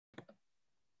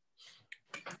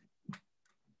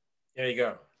Here you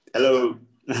go. Hello.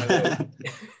 Hello.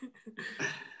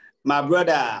 My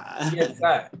brother. Yes,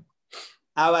 sir.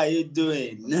 How are you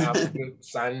doing? I'm good,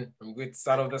 son. I'm good,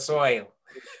 son of the soil.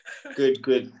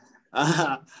 Good.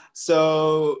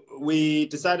 So we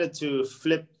decided to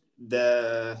flip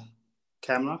the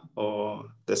camera or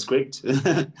the script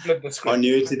Flip the script on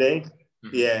you today.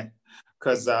 Mm-hmm. Yeah,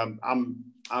 because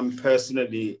I'm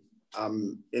personally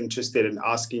interested in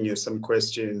asking you some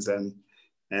questions and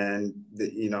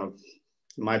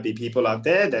might be people out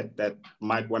there that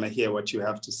might want to hear what you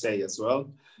have to say as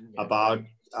well about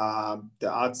the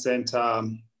art center.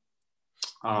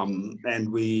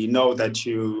 And we know that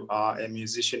you are a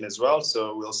musician as well,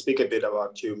 so we'll speak a bit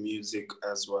about your music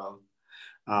as well.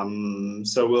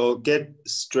 So we'll get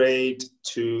straight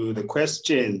to the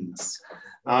questions.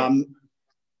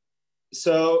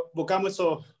 So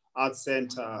Bokamoso Art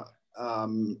Center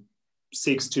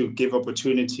seeks to give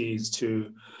opportunities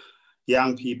to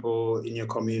young people in your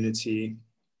community.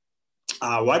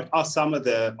 What are some of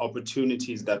the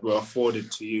opportunities that were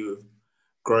afforded to you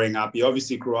growing up? You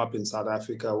obviously grew up in South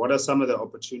Africa. What are some of the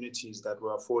opportunities that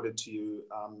were afforded to you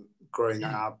growing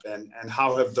up, and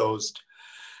how have those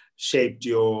shaped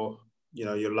your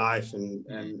life and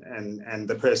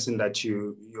the person that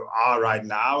you are right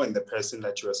now and the person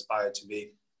that you aspire to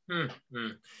be?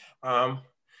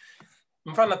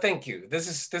 Mfana, thank you. This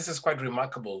is quite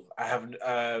remarkable.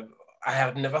 I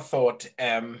have never thought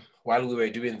while we were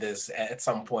doing this at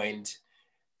some point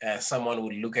someone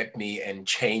would look at me and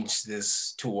change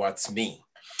this towards me.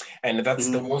 And that's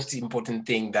the most important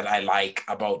thing that I like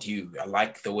about you. I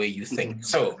like the way you think.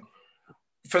 So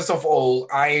first of all,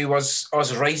 I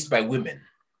was raised by women.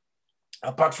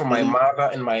 Apart from my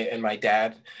mother and my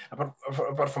dad,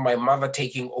 apart from my mother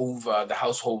taking over the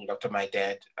household after my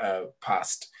dad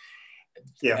passed,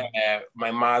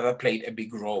 my mother played a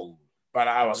big role. But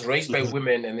I was raised by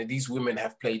women, and these women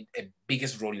have played a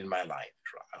biggest role in my life.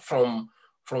 From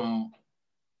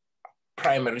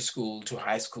primary school to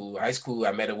high school. High school,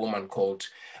 I met a woman called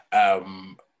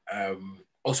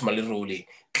Osmaliroli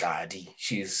Gladi.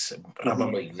 She's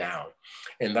Rabaloi now.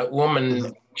 And that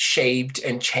woman shaped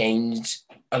and changed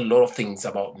a lot of things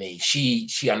about me.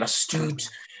 She understood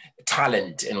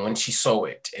talent, and when she saw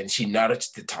it and she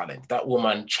nourished the talent, that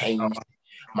woman changed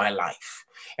my life.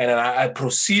 And then I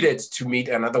proceeded to meet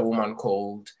another woman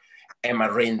called Emma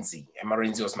Renzi. Emma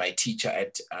Renzi was my teacher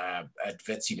at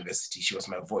Wits University. She was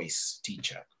my voice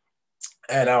teacher.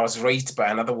 And I was raised by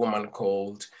another woman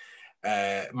called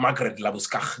Margaret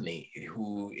Labuskachny,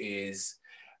 who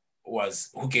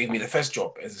gave me the first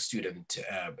job as a student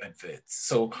at Wits.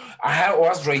 So I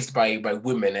was raised by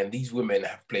women, and these women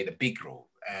have played a big role.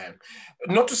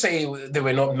 Not to say there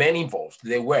were not men involved,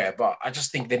 there were, but I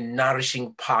just think the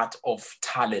nourishing part of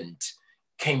talent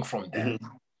came from them.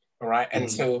 All right.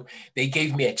 And so they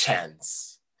gave me a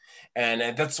chance.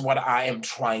 And that's what I am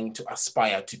trying to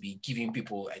aspire to be, giving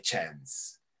people a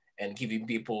chance and giving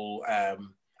people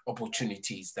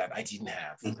opportunities that I didn't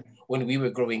have. When we were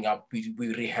growing up, we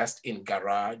rehearsed in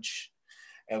garage,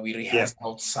 and we rehearsed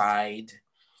outside.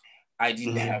 I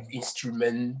didn't have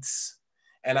instruments.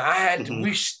 And I had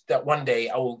wished that one day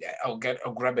I'll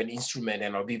grab an instrument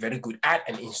and I'll be very good at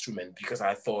an instrument, because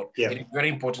I thought it's very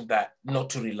important that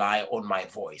not to rely on my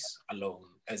voice alone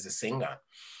as a singer.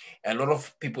 A lot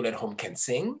of people at home can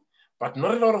sing, but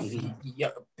not a lot of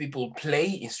people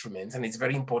play instruments. And it's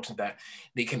very important that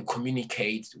they can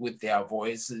communicate with their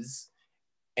voices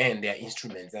and their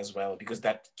instruments as well, because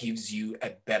that gives you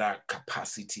a better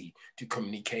capacity to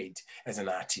communicate as an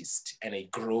artist, and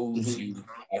it grows you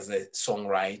as a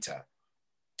songwriter,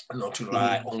 not to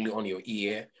rely only on your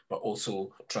ear, but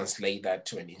also translate that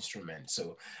to an instrument.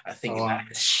 So I think that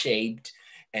has shaped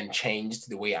and changed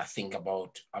the way I think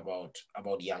about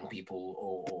young people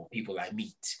or people I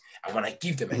meet. I want to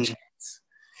give them a chance.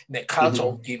 The culture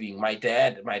of giving. My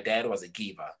dad was a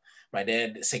giver. My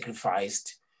dad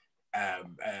sacrificed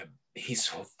his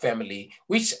family,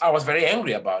 which I was very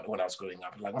angry about when I was growing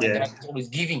up. Like, my dad was always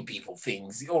giving people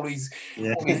things. He always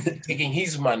taking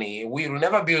his money. We will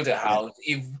never build a house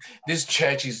if this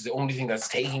church is the only thing that's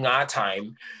taking our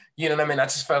time. You know what I mean? I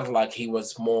just felt like he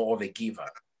was more of a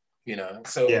giver,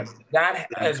 So that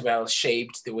as well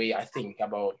shaped the way I think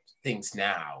about things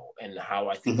now, and how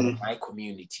I think about my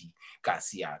community,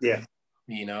 Garcia.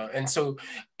 And so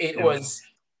it was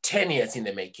 10 years in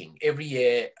the making. Every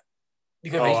year,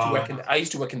 because I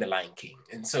used to work in the Lion King,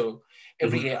 and so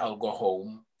every year I'll go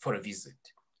home for a visit,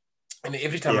 and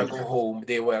every time I go home,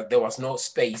 there was no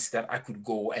space that I could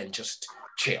go and just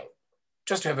chill.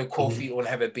 just to have a coffee or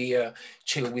have a beer,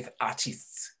 chill with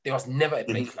artists. There was never a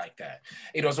place like that.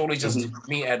 It was always just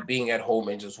me being at home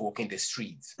and just walking the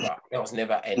streets, but there was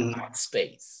never an art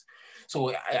space.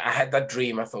 So I had that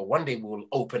dream. I thought one day we'll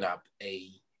open up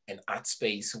an art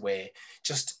space where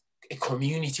just a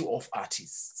community of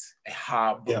artists, a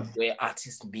hub where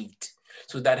artists meet.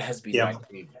 So that has been my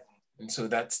dream. And so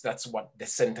that's what the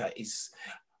center is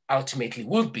ultimately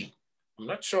will be. I'm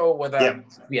not sure whether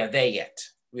we are there yet.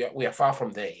 We are far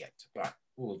from there yet, but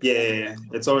we will be. Yeah.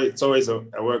 It's always a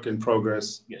work in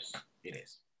progress. Yes, it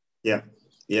is. Yeah.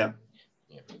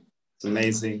 It's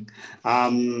amazing.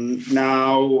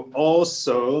 Now,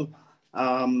 also,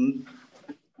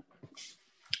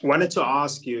 wanted to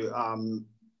ask you,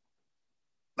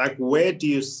 like, where do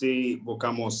you see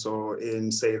Bokamoso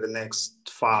in, say, the next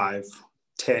 5,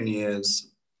 10 years?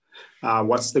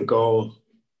 What's the goal?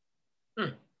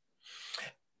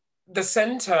 The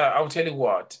center, I'll tell you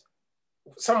what,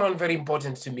 someone very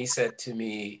important to me said to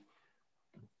me,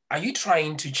 are you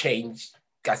trying to change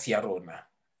Gasiarona?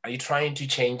 Are you trying to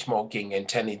change Moking and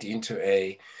turn it into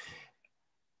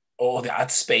or the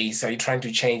art space? Are you trying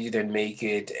to change it and make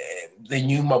it the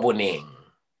new Maboneng?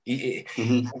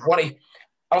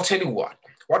 I'll tell you what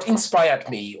inspired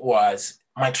me was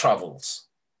my travels.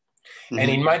 And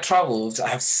in my travels, I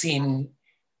have seen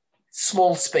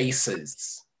small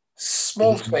spaces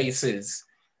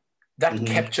that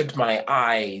captured my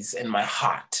eyes and my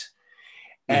heart.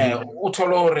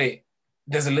 Utolore,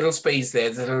 there's a little space there,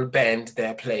 there's a little band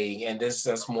they're playing, and there's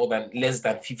just less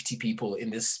than 50 people in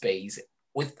this space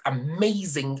with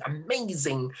amazing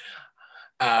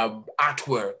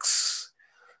artworks,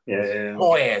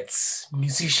 poets,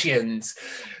 musicians,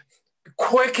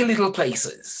 quirky little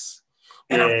places.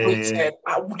 And I've always said,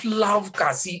 I would love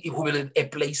Kasi a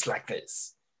place like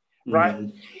this,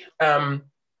 right?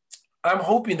 I'm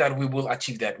hoping that we will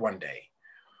achieve that one day.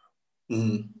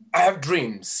 I have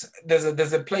dreams. There's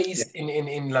a place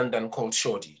in London called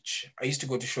Shoreditch. I used to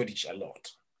go to Shoreditch a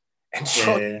lot. And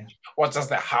Shoreditch was just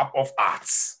the hub of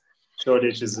arts.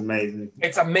 Shoreditch is amazing.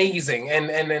 It's amazing.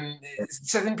 And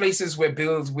certain places were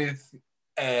built with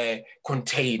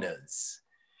containers.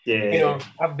 You know,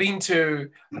 I've been to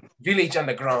Village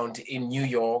Underground in New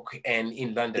York and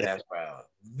in London as well.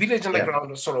 Village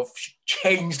Underground sort of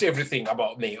changed everything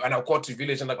about me. And I got to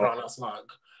Village Underground, I was like,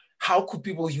 how could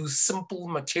people use simple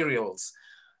materials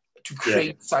to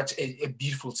create such a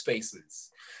beautiful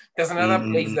spaces? There's another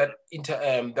place that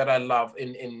that I love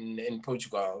in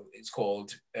Portugal. It's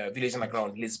called Village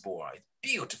Underground Lisboa. It's a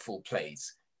beautiful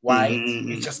place. Why?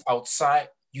 It's just outside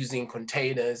using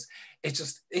containers.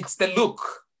 It's the look.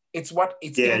 It's what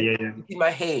it's in my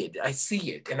head. I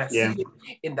see it, and I see it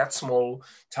in that small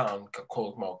town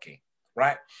called Moke,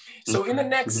 right? So in the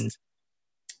next,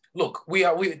 look, we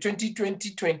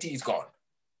 2020 is gone.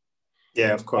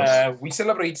 Yeah, of course. We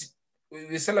celebrated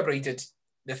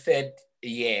the 3rd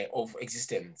year of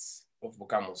existence of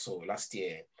Bokamoso last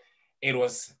year. It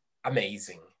was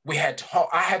amazing. I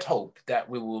had hope that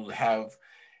we will have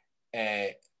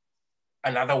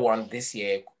another one this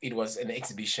year. It was an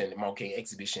exhibition, a marking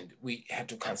exhibition. We had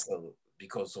to cancel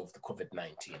because of the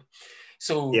COVID-19.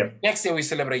 So next year we're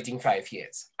celebrating 5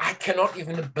 years. I cannot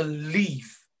even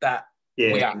believe that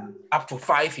we are up to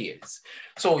 5 years.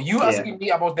 So you asking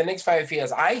me about the next 5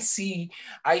 years, I see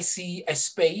a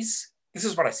space. This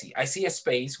is what I see. I see a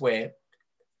space where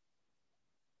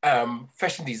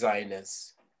fashion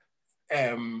designers,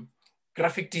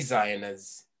 graphic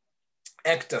designers,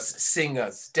 actors,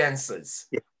 singers, dancers,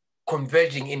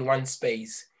 converging in one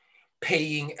space,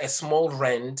 paying a small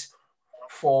rent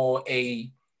for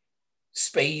a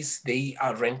space they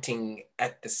are renting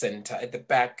at the center, at the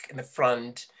back, in the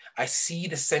front. I see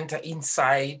the center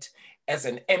inside as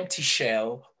an empty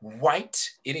shell, white.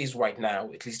 It is white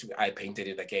now. At least I painted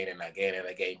it again and again and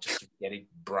again just to get it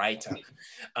brighter.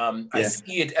 I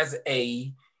see it as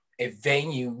a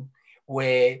venue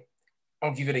where,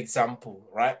 I'll give you an example,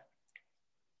 right?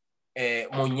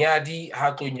 Monyadi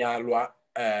Hakonyalwa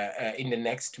in the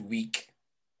next week,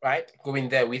 right? Going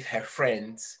there with her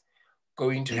friends,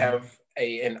 going to have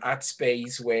an art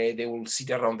space where they will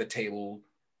sit around the table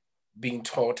being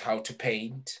taught how to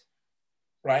paint,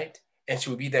 right? And she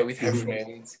will be there with her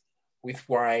friends, with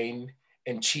wine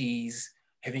and cheese,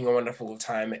 having a wonderful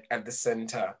time at the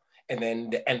center. And then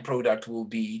the end product will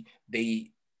be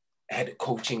they had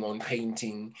coaching on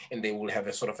painting, and they will have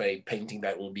a sort of a painting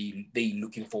that will be they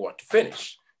looking forward to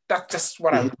finish. That's just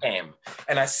what I am.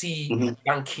 And I see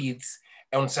young kids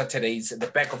on Saturdays at the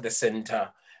back of the center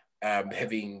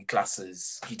having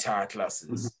classes, guitar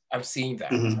classes. I'm seeing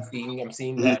that. I'm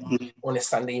seeing that on a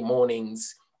Sunday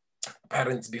mornings.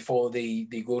 parents before they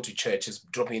go to churches,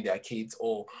 dropping their kids,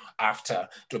 or after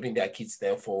dropping their kids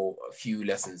there for a few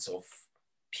lessons of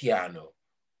piano.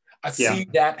 I see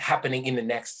that happening in the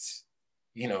next,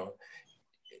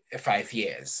 5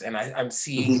 years. And I'm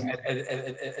seeing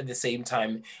at the same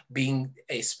time being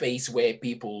a space where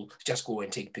people just go and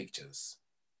take pictures.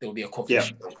 There will be a coffee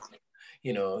shop,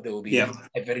 there will be a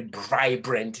very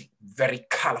vibrant, very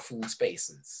colorful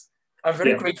spaces. I'm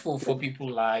very grateful for people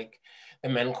like a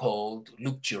man called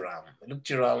Luke Jerome. Luke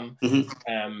Jerome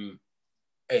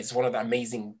is one of the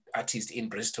amazing artists in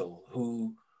Bristol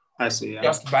who, I see,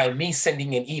 just by me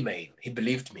sending an email, he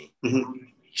believed me.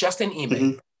 Just an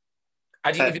email.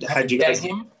 I didn't even have to beg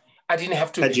him. I didn't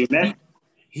have to. Had you met?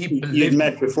 He believed. You'd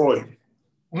met before?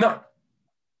 No.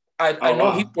 I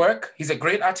know his work. He's a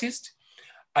great artist.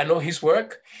 I know his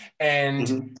work.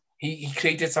 And he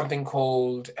created something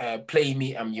called Play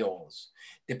Me, I'm Yours.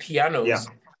 The pianos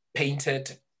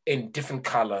painted in different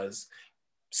colors,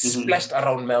 splashed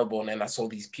around Melbourne, and I saw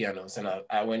these pianos. And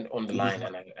I went on the line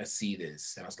and I see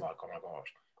this. And I was like, oh my God.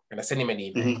 And I sent him an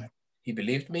email. He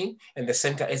believed me, and the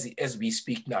center, as we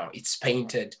speak now, it's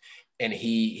painted, and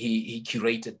he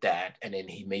curated that, and then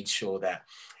he made sure that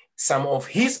some of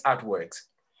his artworks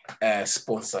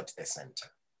sponsored the center.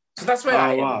 So that's where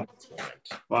I am. Wow! At this moment.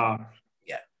 Wow!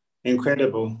 Yeah,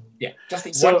 incredible. Yeah,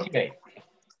 just one day.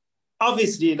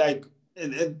 Obviously, like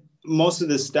most of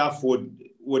the stuff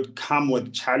would come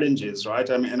with challenges, right?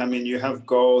 I mean, you have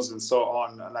goals and so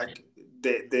on. Like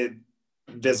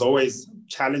there's always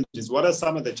challenges. What are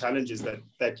some of the challenges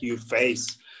that you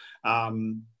face,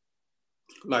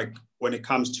 like when it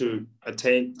comes to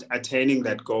attaining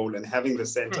that goal and having the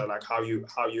center, like how you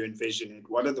envision it?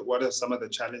 What are some of the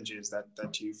challenges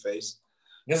that you face?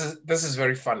 This is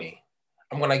very funny.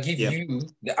 I'm gonna give you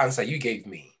the answer you gave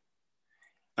me.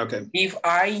 Okay. If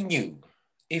I knew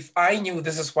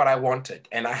this is what I wanted,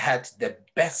 and I had the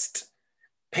best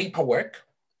paperwork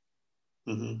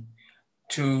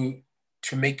to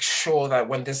make sure that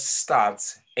when this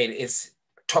starts, it is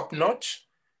top notch.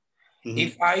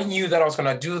 If I knew that I was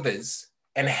going to do this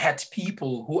and had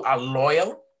people who are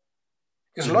loyal,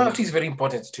 because loyalty is very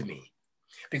important to me,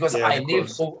 because I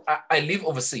live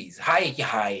overseas,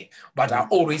 high, but I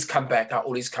always come back.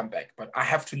 But I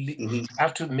have to I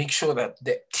have to make sure that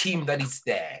the team that is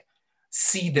there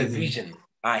see the vision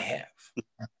I have.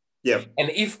 Yeah. And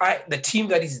if the team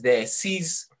that is there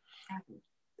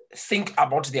think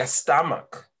about their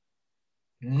stomach,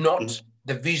 not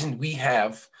the vision we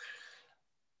have,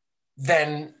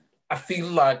 then I feel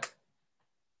like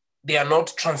they are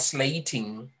not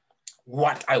translating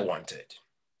what I wanted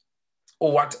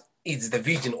or what is the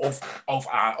vision of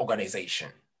our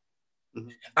organization.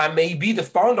 I may be the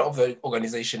founder of the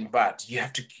organization, but you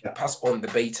have to pass on the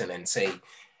baton and say,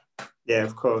 yeah,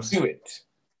 of course, do it.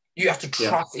 You have to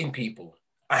trust in people.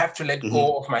 I have to let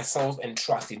go of myself and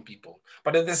trust in people.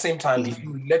 But at the same time, if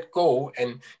you let go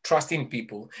and trust in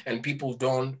people and people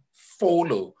don't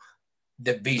follow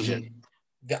the vision,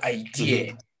 the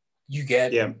idea, you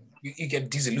get you get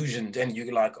disillusioned and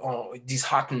you're like, oh,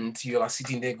 disheartened. You're like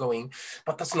sitting there going,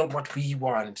 but that's not what we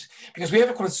want. Because we have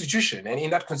a constitution. And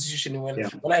in that constitution,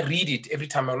 when I read it, every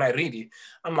time when I read it,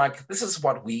 I'm like, this is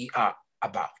what we are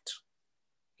about.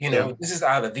 This is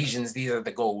the visions, these are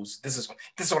the goals. This is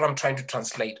what I'm trying to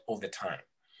translate all the time.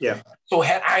 Yeah. So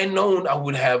had I known, I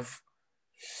would have,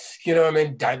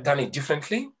 done it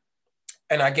differently.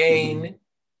 And again,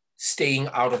 staying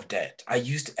out of debt. I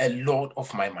used a lot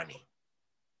of my money.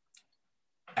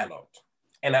 A lot.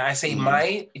 And I say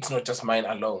mine, it's not just mine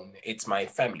alone, it's my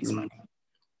family's money.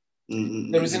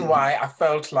 The reason why I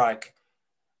felt like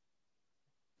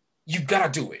you gotta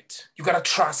do it. You gotta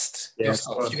trust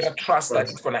yourself. You gotta trust that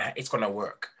it's gonna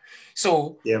work.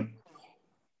 So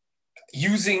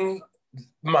using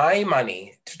my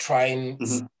money to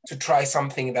try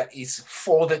something that is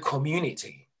for the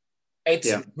community.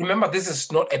 Remember, this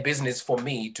is not a business for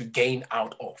me to gain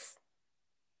out of.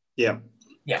 Yeah.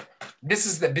 This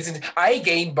is the business I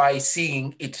gain by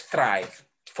seeing it thrive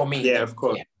for me. Yeah, of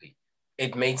course.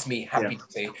 It makes me happy to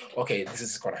say, okay, this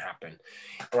is gonna happen.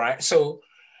 Right. So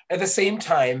at the same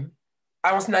time,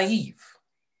 I was naive.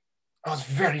 I was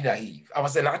very naive. I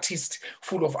was an artist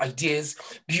full of ideas,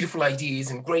 beautiful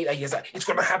ideas and great ideas. It's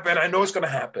going to happen. I know it's going to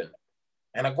happen.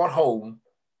 And I got home,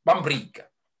 bambriga,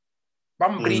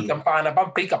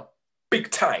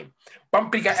 big time.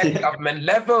 Bambriga at government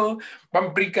level,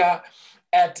 bambriga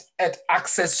at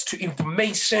access to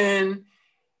information,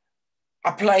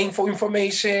 applying for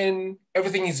information.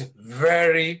 Everything is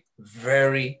very,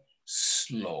 very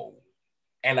slow.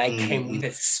 And I came with a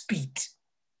speed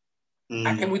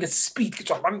I came with a speed, get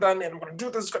to London, and I'm going to do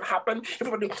this, it's going to happen.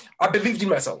 Everybody, I believed in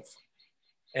myself.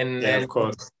 And of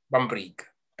course. Bambrik.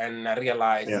 And I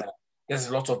realized that there's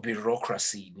a lot of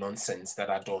bureaucracy nonsense that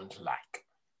I don't like.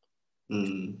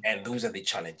 And those are the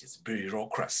challenges,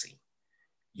 bureaucracy.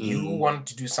 You want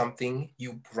to do something,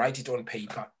 you write it on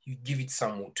paper, you give it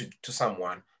to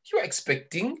someone, you're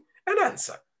expecting an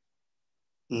answer.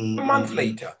 A month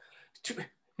later,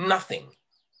 nothing.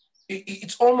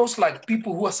 It's almost like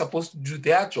people who are supposed to do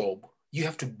their job, you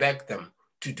have to beg them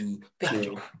to do their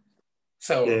job.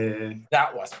 So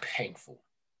that was painful.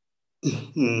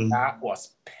 That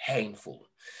was painful.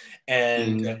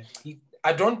 And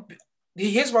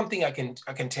here's one thing I can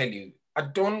tell you. I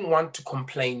don't want to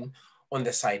complain on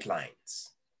the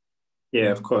sidelines.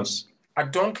 Yeah, of course. I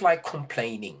don't like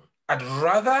complaining. I'd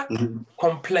rather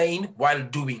complain while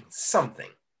doing something.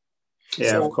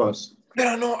 Yeah, of course. There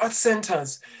are no art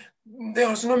centers. There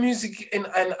was no music and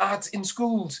arts in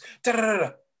schools.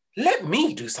 Let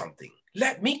me do something.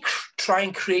 Let me try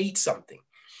and create something.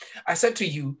 I said to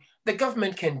you, the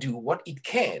government can do what it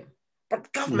can,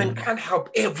 but government can't help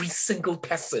every single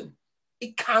person.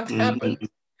 It can't happen.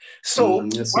 So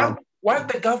while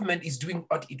the government is doing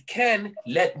what it can,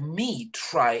 let me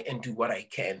try and do what I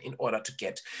can in order to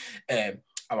get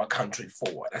our country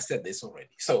forward. I said this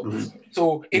already.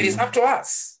 So it is up to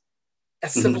us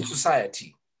as civil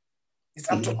society. It's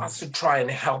up to us to try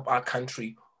and help our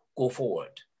country go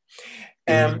forward.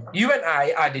 You and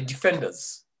I are the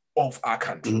defenders of our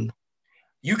country.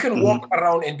 You can walk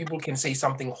around and people can say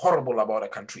something horrible about a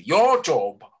country. Your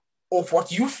job of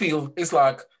what you feel is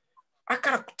like, I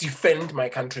cannot defend my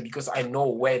country because I know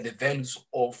where the values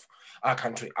of our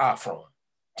country are from.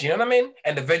 Do you know what I mean?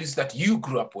 And the values that you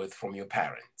grew up with from your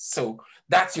parents. So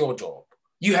that's your job.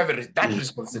 You have that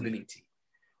responsibility.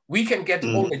 We can get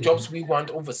all the jobs we want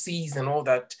overseas and all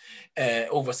that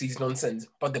overseas nonsense.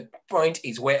 But the point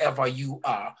is, wherever you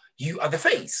are the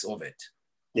face of it.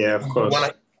 Yeah, of course.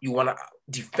 You wanna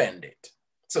defend it.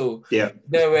 So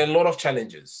there were a lot of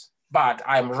challenges, but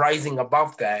I'm rising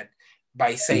above that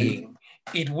by saying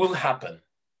it will happen.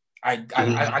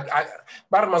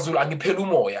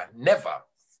 Never.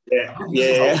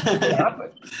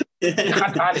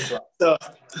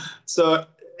 So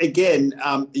again,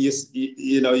 you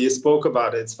spoke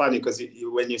about it. It's funny because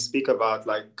when you speak about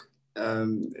like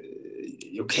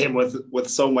you came with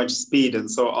so much speed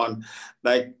and so on,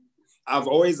 like I've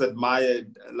always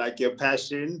admired like your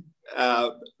passion.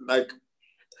 Like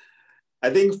I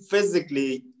think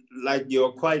physically, like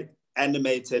you're quite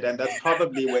animated, and that's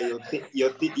probably where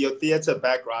your theater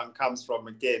background comes from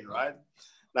again, right?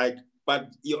 Like,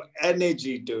 but your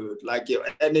energy, dude, like your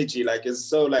energy, like is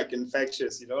so like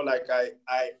infectious, you know. Like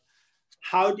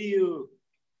how do you?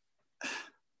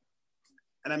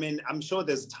 And I mean, I'm sure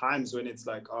there's times when it's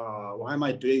like, oh, why am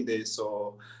I doing this?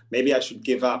 Or maybe I should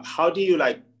give up. How do you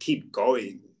like keep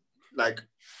going? Like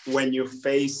when you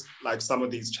face like some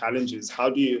of these challenges, how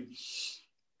do you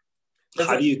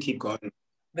keep going?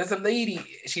 There's a lady,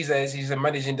 she's a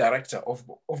managing director of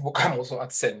Bokamoso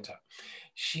Art Center.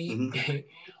 She,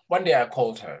 one day I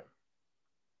called her.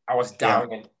 I was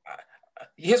down and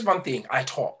here's one thing, I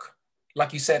talk.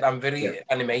 Like you said, I'm very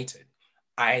animated.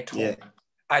 I talk.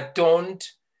 I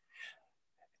don't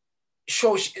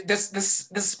show, there's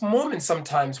this moment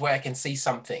sometimes where I can say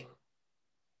something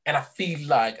and I feel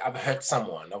like I've hurt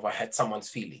someone or I hurt someone's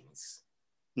feelings.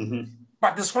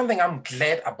 But there's one thing I'm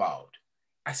glad about.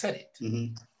 I said it.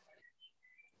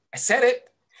 I said it.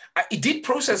 It did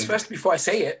process first before I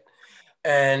say it.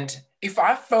 And if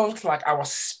I felt like I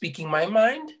was speaking my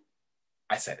mind,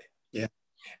 I said it.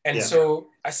 And so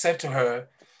I said to her,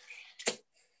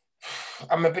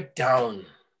 I'm a bit down.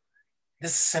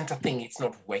 This center thing, it's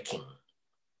not working.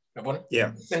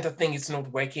 Center thing, it's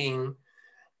not working.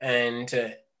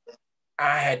 And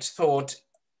I had thought,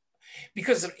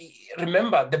 because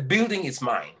remember, the building is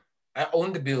mine. I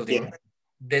own the building.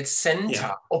 The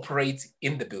center operates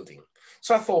in the building.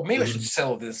 So I thought maybe I should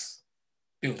sell this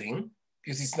building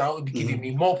because it's now giving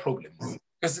me more problems.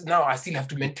 Because now I still have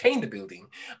to maintain the building.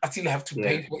 I still have to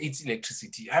pay for its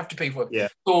electricity. I have to pay for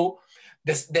it. So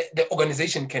the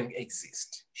organization can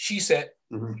exist. She said,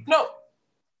 no.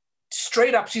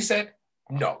 Straight up, she said,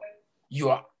 no. You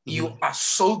are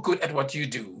so good at what you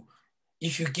do.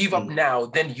 If you give up now,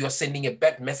 then you're sending a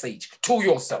bad message to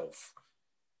yourself.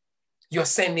 You're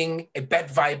sending a bad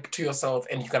vibe to yourself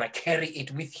and you're going to carry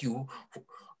it with you.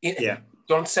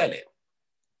 Don't sell it.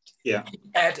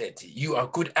 Add it. You are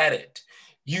good at it.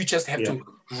 You just have to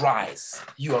rise.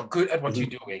 You are good at what you're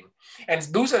doing. And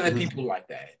those are the people like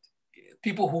that.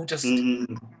 People who just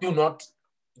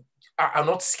are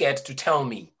not scared to tell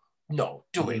me, no,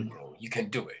 do it, bro. you can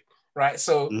do it, right?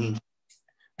 So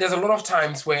there's a lot of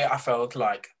times where I felt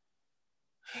like,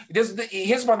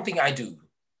 here's one thing I do.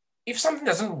 If something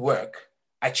doesn't work,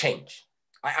 I change,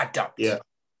 I adapt. Yeah.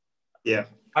 Yeah.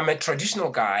 I'm a traditional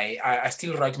guy. I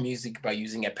still write music by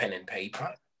using a pen and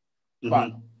paper,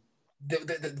 but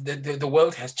the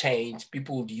world has changed.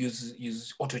 People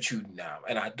use autotune now,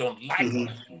 and I don't like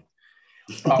autotune.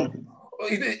 But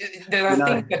there are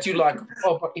things that you like,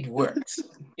 oh, but it works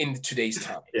in today's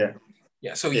time. Yeah.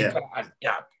 Yeah. So you can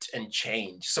adapt and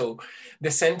change. So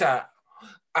the center,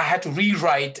 I had to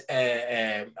rewrite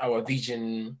our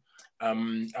vision,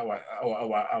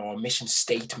 our mission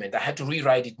statement. I had to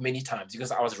rewrite it many times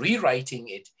because I was rewriting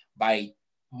it by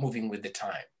moving with the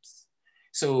times.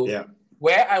 So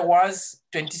where I was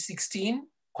 2016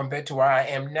 compared to where I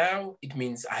am now, it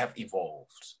means I have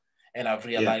evolved. And I've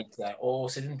realized that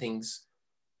certain things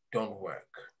don't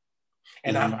work.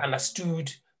 And I've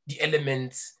understood the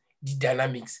elements, the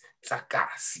dynamics. It's a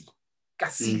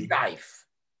kasi life.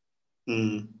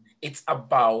 It's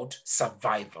about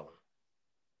survival.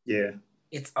 Yeah.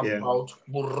 It's about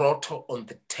boroto on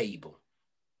the table.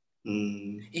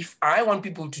 If I want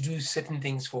people to do certain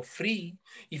things for free,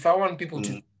 if I want people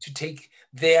to take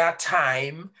their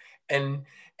time and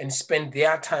spend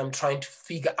their time trying to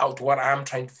figure out what I'm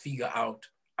trying to figure out,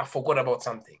 I forgot about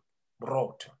something.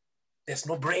 Boroto. There's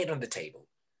no bread on the table.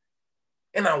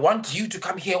 And I want you to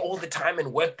come here all the time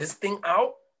and work this thing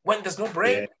out when there's no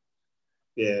bread.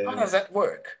 How does that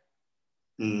work?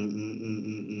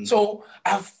 So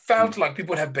I've felt like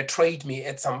people have betrayed me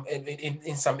at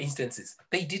in some instances.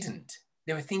 They didn't.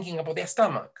 They were thinking about their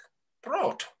stomach.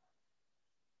 Brought.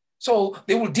 So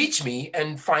they will ditch me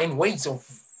and find ways of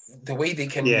the way they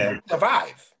can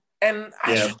survive. And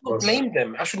I should not blame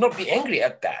them. I should not be angry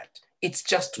at that. It's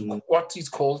just what is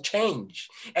called change.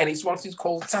 And it's what is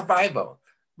called survival.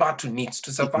 Batu needs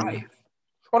to survive.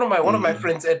 One of my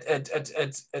friends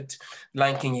at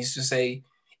Lion King used to say,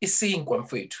 it's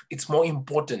more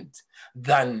important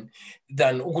than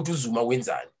Zuma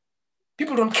wenzani.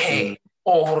 People don't care.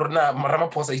 Or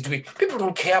Ramaphosa is doing. People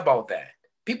don't care about that.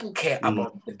 People care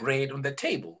about the bread on the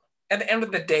table. At the end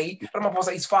of the day,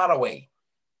 Ramaphosa is far away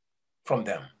from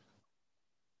them.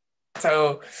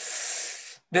 So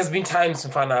there's been times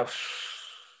in front of,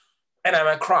 and I'm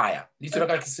a crier. I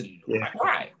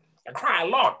cry a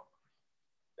lot.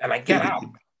 And I get up.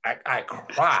 I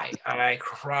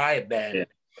cry then.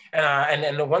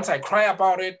 And once I cry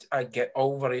about it, I get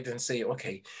over it and say,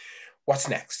 okay, what's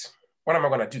next? What am I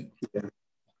gonna do?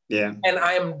 Yeah. And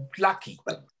I am lucky.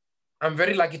 I'm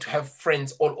very lucky to have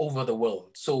friends all over the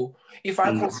world. So if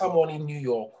I call someone in New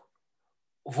York,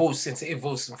 Vos, and say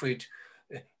Vos,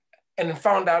 and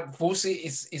found out Vos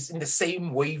is in the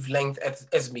same wavelength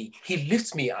as me, he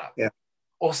lifts me up. Yeah.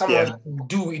 Or someone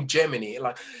do in Germany.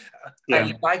 I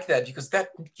like that because that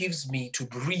gives me to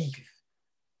breathe.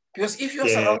 Because if you're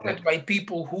surrounded by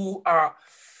people who are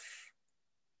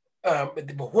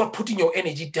putting your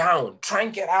energy down, try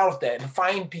and get out of there and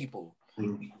find people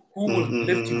who will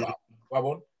lift you up.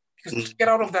 Because to get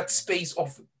out of that space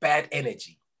of bad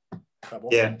energy.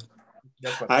 Yeah.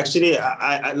 Actually,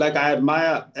 I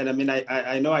admire, and I mean,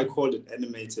 I know I called it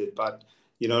animated, but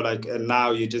you know, like, and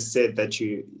now you just said that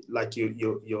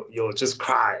you'll just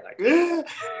cry, like,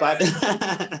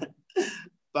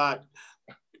 but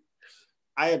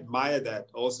I admire that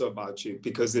also about you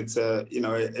because it's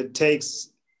it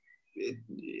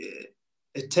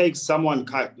takes someone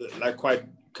quite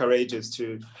courageous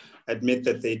to admit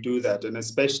that they do that, and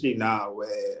especially now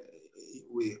where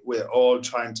we're all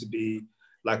trying to be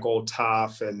like all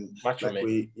tough and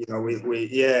we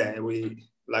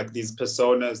like these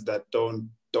personas that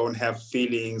don't have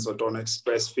feelings or don't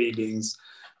express feelings,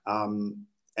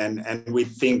 and we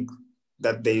think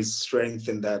that there's strength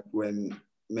in that when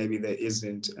maybe there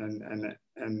isn't, and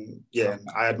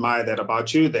I admire that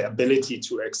about you, the ability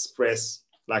to express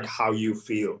like how you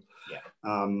feel.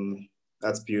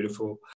 That's beautiful.